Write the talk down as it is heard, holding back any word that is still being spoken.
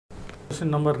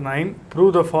Question number 9. Prove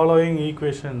the following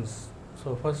equations.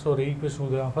 So first or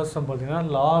equation first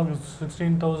log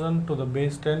 16,000 to the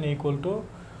base 10 equal to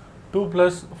 2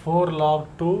 plus 4 log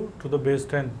 2 to the base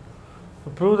 10.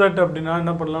 So prove that அப்படினா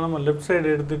என்ன பண்ணலாம் நம்ம left side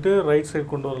எடுத்துட்டு right side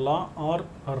கொண்டு வரலாம் or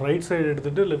right side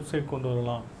எடுத்துட்டு left side கொண்டு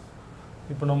வரலாம்.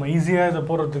 இப்போ நம்ம ஈஸியா இத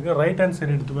போறதுக்கு right hand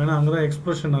side எடுத்துவேனா அங்க தான்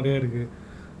எக்ஸ்பிரஷன் நிறைய இருக்கு.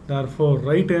 Therefore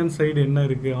right hand side என்ன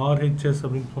இருக்கு RHS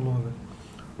அப்படினு சொல்லுவாங்க.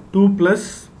 2 plus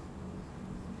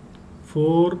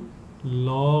 4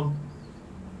 log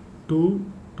 2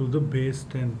 to the base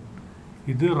 10.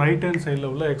 இது right hand side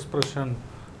உள்ள எக்ஸ்பிரஷன்.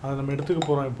 அதை நம்ம எடுத்துக்க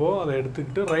போறோம் இப்போ. அதை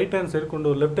எடுத்துக்கிட்டு right hand side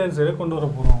கொண்டு left hand side கொண்டு வர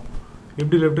போறோம்.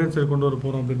 எப்படி left hand side கொண்டு வர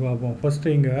போறோம் அப்படி பாப்போம். ஃபர்ஸ்ட்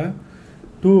இங்க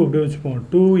 2 அப்படியே வெச்சுப்போம்.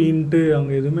 2 into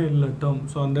அங்க எதுமே இல்ல term.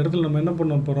 சோ அந்த இடத்துல நம்ம என்ன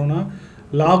பண்ண போறோம்னா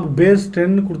log base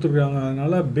 10 கொடுத்திருக்காங்க.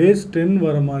 அதனால base 10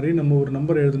 வர மாதிரி நம்ம ஒரு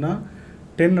நம்பர் எழுதுனா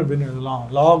 10 அப்படினு எழுதலாம்.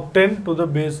 log 10 to the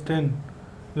base 10.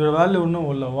 இதோட வேல்யூ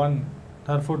இன்னும் இல்ல 1.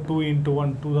 Therefore 2 into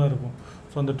 1 2 தான் இருக்கும்.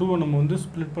 சோ அந்த 2 நம்ம வந்து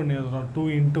ஸ்ப்ளிட் பண்ணி எழுதலாம். 2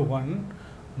 into 1.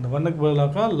 அந்த 1 க்கு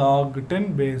பதிலாக log 10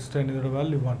 base 10 இதோட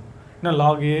வேல்யூ 1. என்ன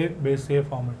log a base a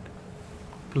format.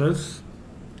 Plus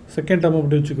second term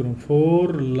அப்படியே வெச்சுக்கிறோம்.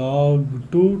 4 log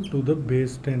 2 to the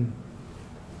base 10.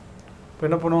 இப்போ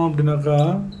என்ன பண்ணுவோம் அப்படினாக்கா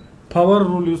பவர்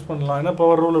ரூல் யூஸ் பண்ணலாம். என்ன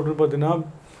பவர் ரூல் அப்படி பார்த்தீங்கன்னா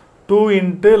 2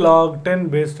 into log 10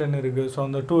 base 10 இருக்கு. சோ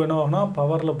அந்த 2 என்ன ஆகும்னா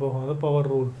பவர்ல போகும். அது பவர்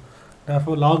ரூல்.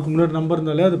 Therefore log முன்னாடி நம்பர்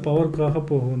இருந்தாலே அது பவர்க்காக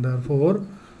போகும். Therefore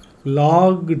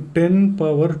log 10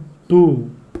 power 2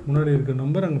 முன்னாடி இருக்க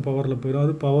நம்பர் அங்க பவர்ல போயிடும்.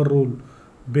 அது power rule.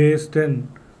 base 10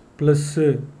 plus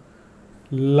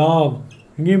log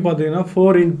இங்கேயும் பாத்தீங்கன்னா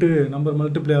 4 into நம்பர்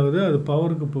மல்டிப்ளை ஆகுது. அது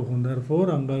பவருக்கு போகும். Therefore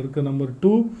அங்க இருக்க number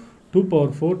 2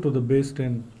 power 4 to the base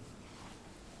 10.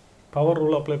 Power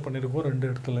rule apply பண்ணிருக்கோம் ரெண்டு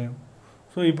இடத்துலயும்.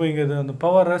 சோ இப்போ இங்க அந்த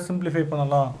பவரை சிம்பிளிஃபை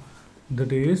பண்ணலாம்.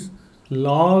 That is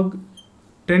log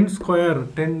 10 square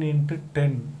 10 into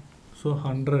 10. So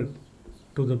 100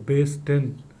 to the base 10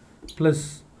 plus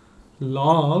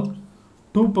log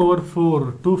 2 power 4.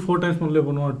 2 4 times multiply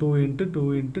பண்ணுவோம். 2 into 2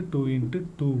 into 2 into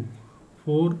 2.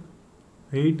 4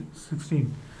 8 16.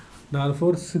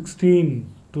 Therefore 16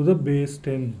 to the base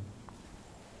 10.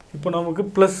 இப்போ நமக்கு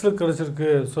பிளஸ்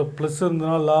கிடைச்சிருக்கு. சோ பிளஸ்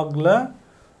இருந்தா லாக்ல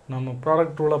நம்ம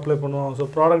ப்ராடக்ட் ரூல் அப்ளை பண்ணுவோம். சோ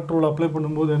ப்ராடக்ட் ரூல் அப்ளை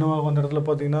பண்ணும்போது என்ன ஆகும் அந்த இடத்துல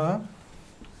பாத்தீங்கன்னா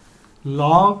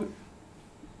log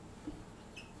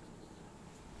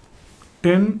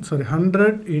 100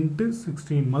 into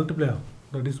 16 multiply.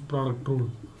 That is product rule.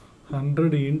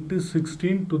 100 into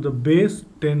 16 to the base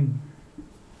 10.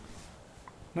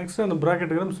 Next அந்த bracket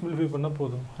gram simplify பண்ணா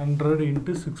போதும். 100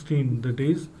 into 16 that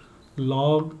is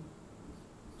log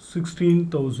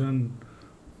 16,000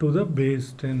 to the base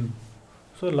 10.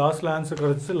 So last answer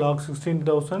கிடைச்சு log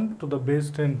 16,000 to the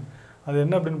base 10. அது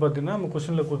என்ன அப்படினு பார்த்தீங்கன்னா நம்ம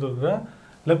क्वेश्चनல கொடுத்திருக்கிற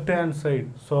left hand side.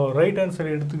 So right hand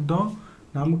side எடுத்துக்கிட்டோம்.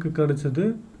 நமக்கு கிடைச்சது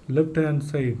left hand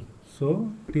side. So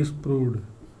it is proved.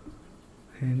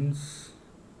 Hence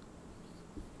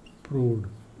proved.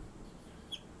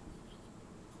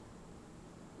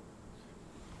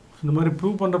 இந்த மாதிரி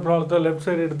ப்ரூவ் பண்ற ப்ராப்ளத்தை லெஃப்ட்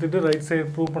சைடு எடுத்துட்டு ரைட் சைடு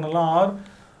ப்ரூவ் பண்ணலாம் ஆர்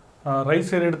ரைட்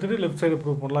சைடு எடுத்துட்டு லெஃப்ட் சைடு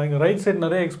ப்ரூவ் பண்ணலாம். இங்க ரைட் சைடு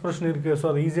நிறைய எக்ஸ்பிரஷன் இருக்கு. சோ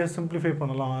அதை ஈஸியா சிம்பிளிஃபை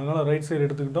பண்ணலாம். அதனால ரைட் சைடு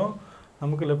எடுத்துக்கிட்டோம்.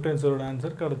 நமக்கு லெஃப்ட் ஹேண்ட் சைடோட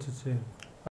ஆன்சர் கிடைச்சிச்சு.